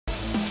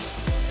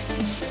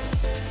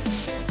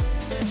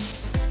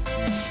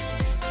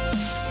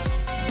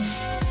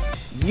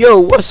Yo,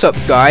 what's up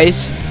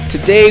guys?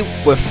 Today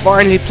we're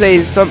finally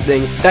playing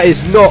something that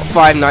is not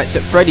Five Nights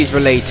at Freddy's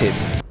related.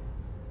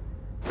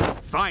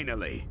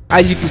 Finally.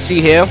 As you can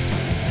see here,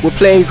 we're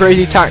playing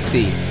Crazy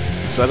Taxi.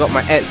 So I got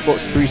my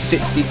Xbox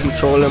 360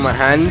 controller in my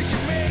hand.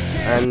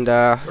 And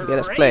yeah,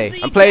 let's play.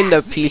 I'm playing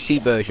the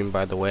PC version,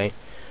 by the way.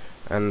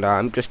 And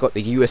I've just got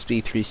the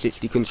USB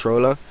 360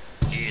 controller.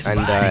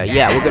 And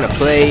yeah, we're gonna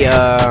play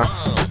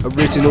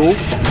original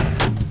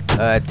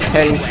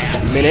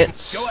 10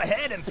 minutes.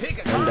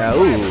 And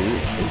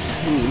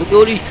ooh, look at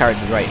all these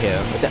characters right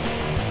here.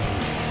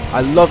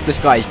 I love this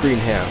guy's green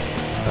hair.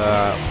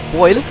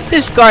 Boy, look at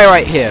this guy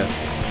right here.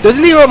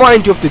 Doesn't he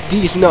remind you of the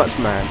D's Nuts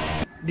man?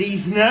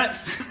 These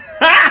nuts?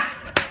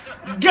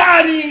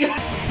 Got him!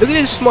 Look at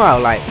his smile.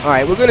 Like,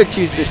 alright, we're gonna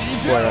choose this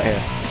boy right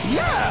here.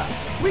 Yeah,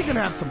 we can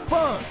have some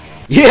fun.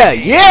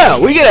 Yeah,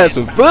 we can have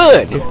some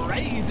fun.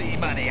 Crazy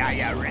money, are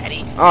you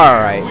ready?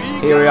 Alright,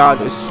 here we are,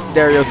 the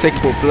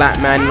stereotypical black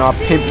man in our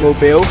pimp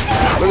mobile.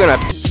 We're gonna.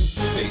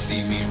 They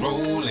see me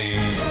rolling,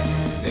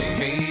 they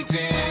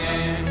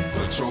hating,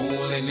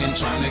 patrolling and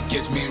trying to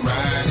catch me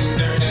riding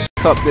dirty.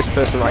 Pick up this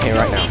person right here,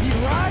 right now.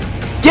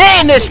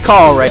 Get in this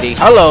car already.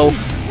 Hello.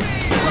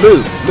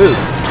 Move.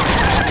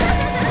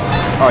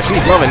 Oh,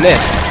 she's loving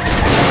this.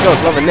 This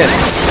girl's loving this.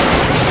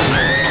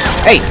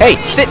 Hey,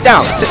 sit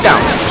down.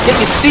 Get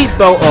your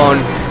seatbelt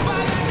on.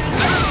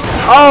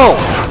 Oh,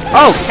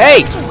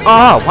 hey.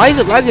 Oh, why is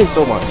it lagging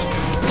so much?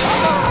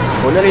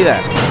 Well, nearly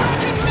there.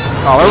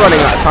 Oh, we're running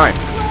out of time.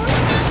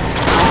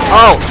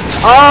 Oh.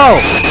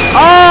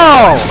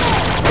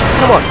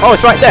 Come on. Oh,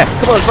 it's right there.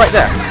 Come on, it's right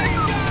there.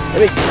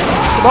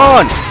 Come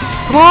on.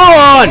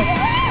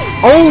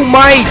 Oh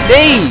my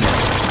days.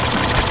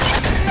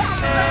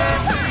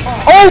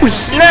 Oh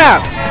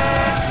snap.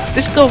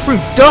 This girl threw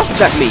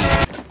dust at me.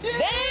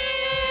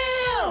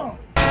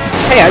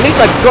 Hey, at least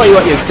I got you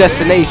at your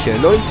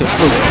destination, not to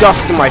throw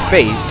dust in my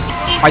face.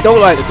 I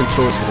don't like the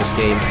controls for this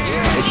game.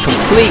 It's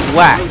complete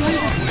whack.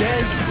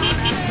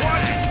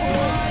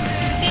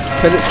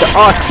 Because it's the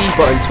RT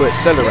button to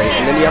accelerate,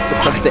 and then you have to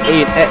press the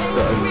A and X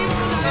button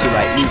to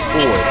like move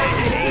forward.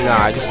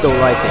 Nah, I just don't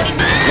like it.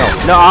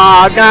 No.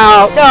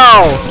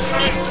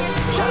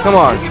 Come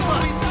on.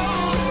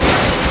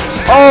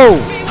 Oh.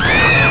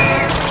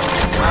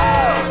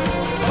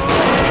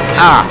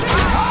 Ah.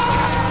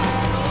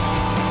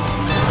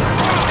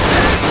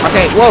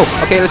 Okay, whoa.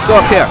 Okay, let's go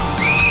up here.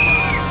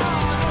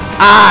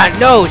 Ah,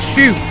 no,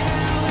 shoot.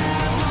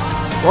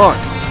 Come on.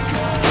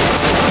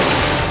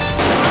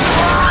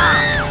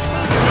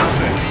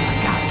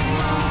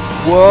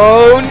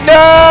 Whoa,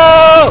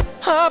 no!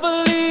 I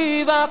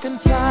believe I can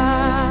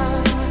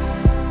fly.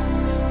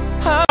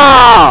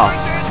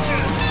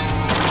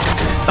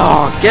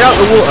 Oh, get out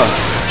the water.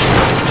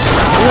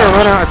 I'm gonna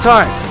run out of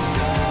time.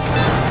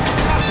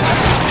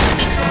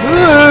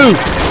 Woo!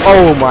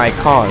 Oh my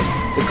cars.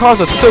 The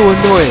cars are so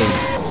annoying.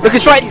 Look,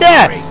 it's right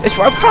there. It's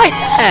right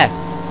there.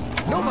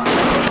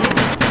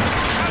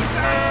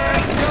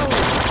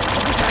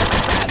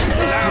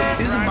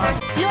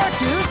 You're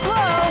too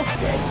slow.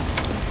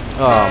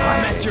 Oh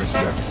my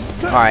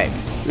goodness. Alright,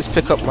 let's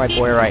pick up my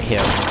boy right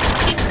here.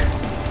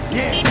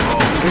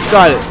 This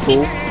guy looks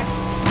cool.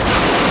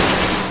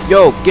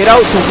 Yo, get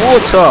out the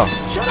water.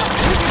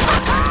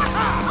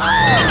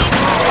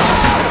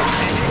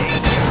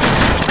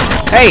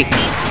 Hey!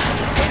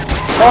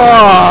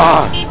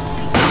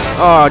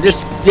 Oh,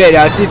 this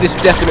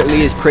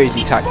definitely is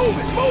Crazy Taxi.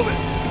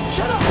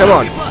 Come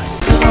on.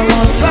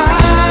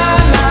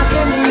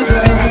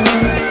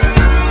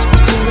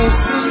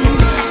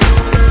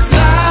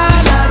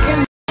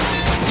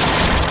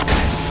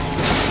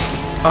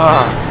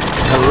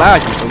 The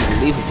lag is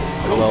unbelievable.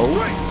 Hello?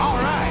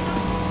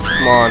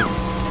 Come on.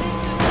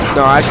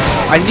 No,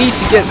 I need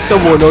to get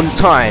someone on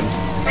time.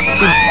 It's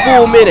been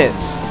 4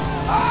 minutes.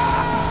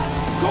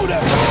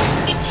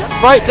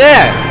 Right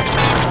there.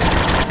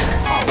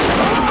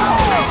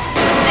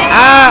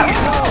 Ah!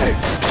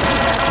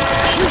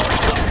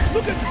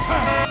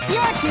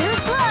 You're too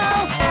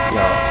slow.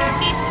 No.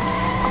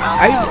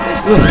 I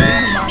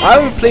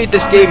haven't played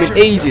this game in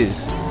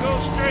ages.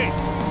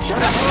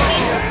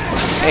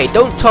 Hey,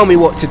 don't tell me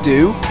what to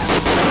do.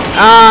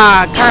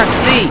 Ah, I can't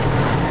see.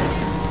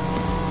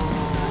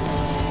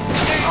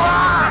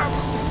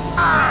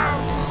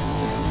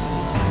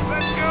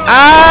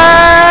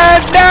 Ah,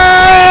 no!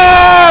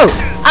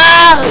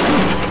 Ah!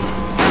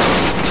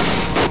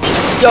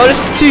 Yo, this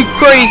is too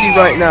crazy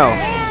right now.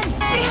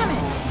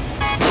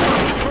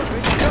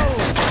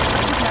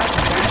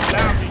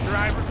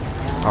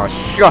 Oh,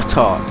 shut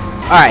up.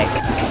 Alright,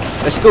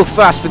 let's go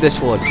fast for this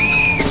one.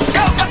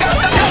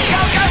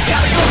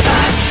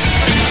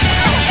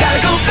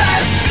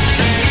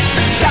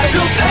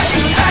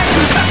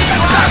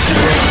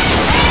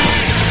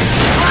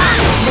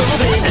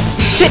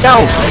 Sit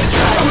down!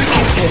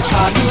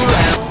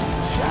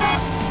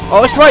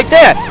 Oh, it's right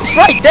there! It's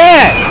right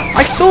there!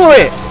 I saw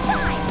it!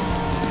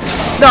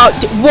 No,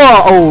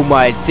 what? Oh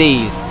my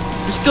days.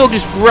 This girl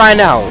just ran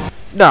out.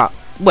 Nah,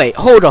 wait,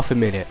 hold off a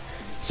minute.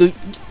 So,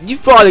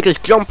 you'd rather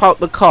just jump out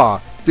the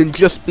car than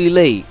just be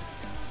late?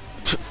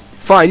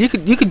 Fine, you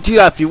can do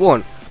that if you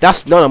want.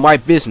 That's none of my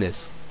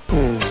business.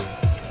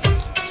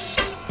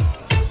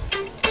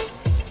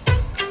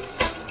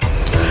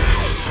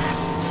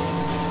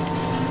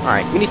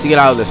 Alright, we need to get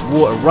out of this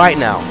water right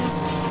now.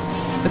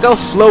 Look how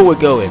slow we're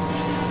going.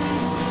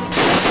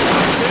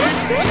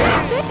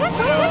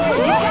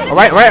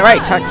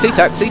 Alright, taxi,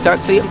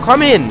 I'm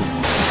coming!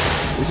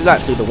 This is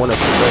actually one of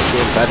the first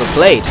games I ever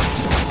played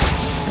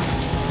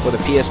for the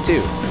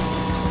PS2.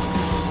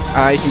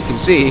 As you can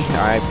see,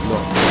 I'm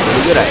not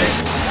really good at it.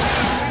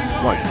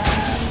 Come on.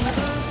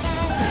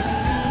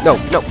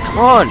 No, come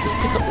on! Just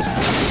pick up this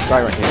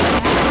guy right here.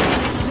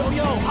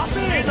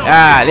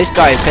 Ah, this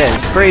guy's head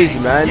is crazy,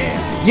 man.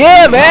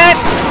 Yeah, man!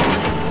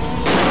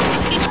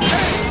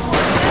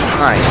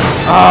 Alright.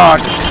 Oh,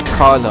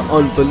 Carla,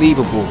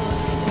 unbelievable.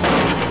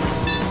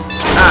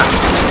 Ah.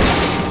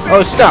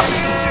 Oh, stop.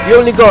 You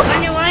only got...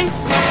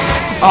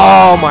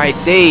 Oh, my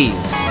days.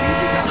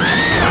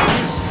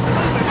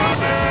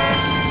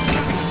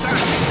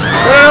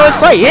 No,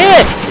 it's right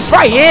here. It's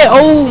right here.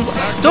 Oh,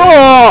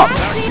 stop.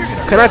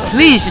 Can I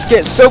please just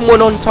get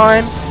someone on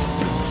time?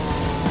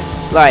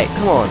 Like,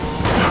 come on.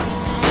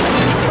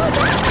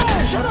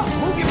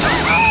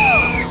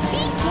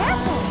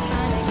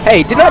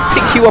 Hey, didn't I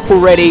pick you up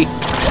already?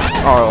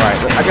 Alright,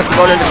 I guess we're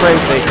going to the train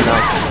station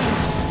now.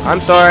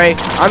 I'm sorry.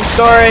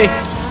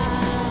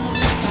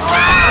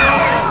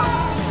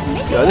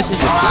 Yo, this is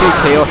just too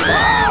chaotic.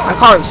 I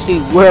can't see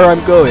where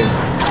I'm going.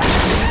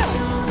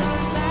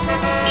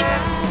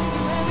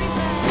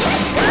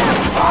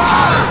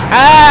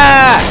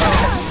 Ah!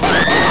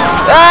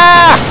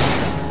 Ah!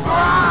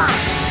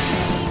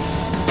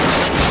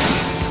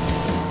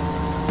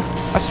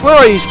 I swear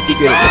I used to be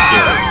good at this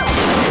game.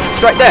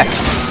 It's right there.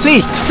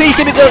 Please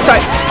give me good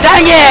time.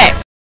 Dang it!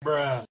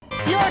 Bruh.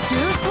 You're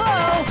too slow.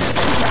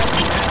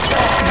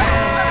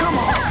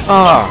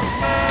 Ah.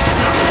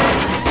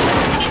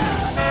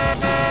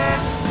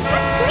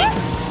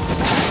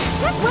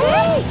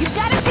 Wait, you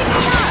gotta pick me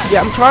up.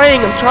 Yeah, I'm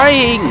trying.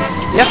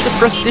 You have to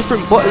press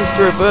different buttons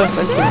to reverse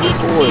and to move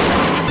forward.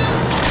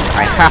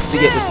 I have to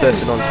get this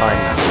person on time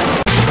now.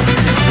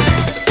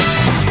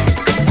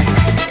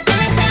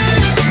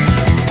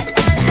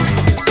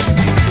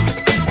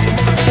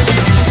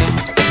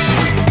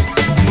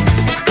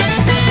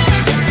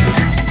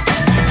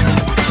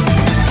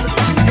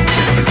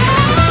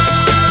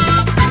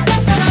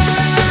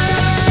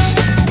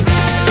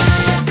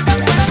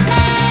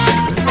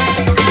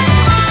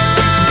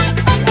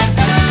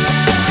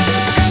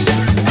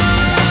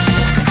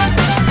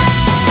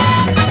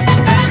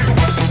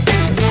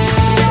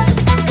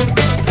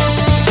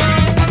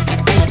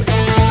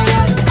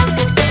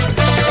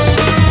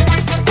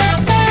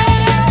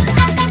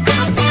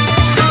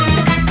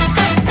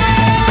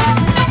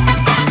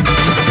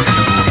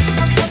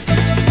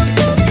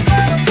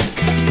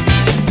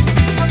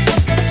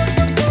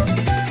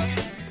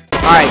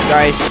 Alright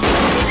guys,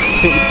 I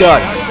think we're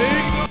done.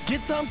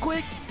 Get some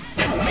quick.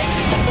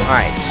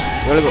 Alright,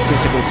 we only got 2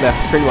 seconds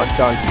left, pretty much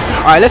done.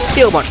 Alright, let's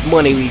see how much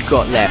money we've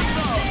got left.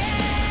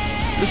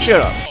 Just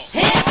shut up.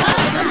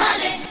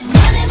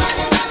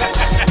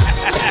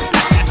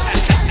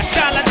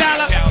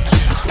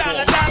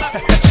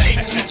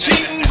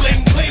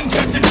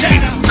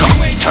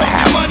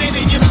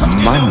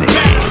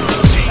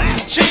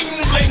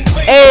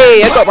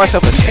 Hey, I got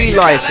myself a C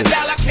license.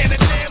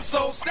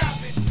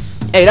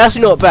 Hey, that's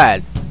not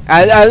bad.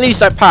 At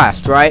least I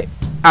passed, right?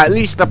 At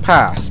least I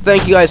passed.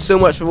 Thank you guys so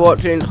much for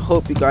watching.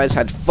 Hope you guys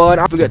had fun.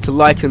 Don't forget to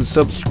like and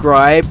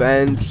subscribe,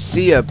 and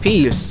see ya.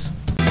 Peace.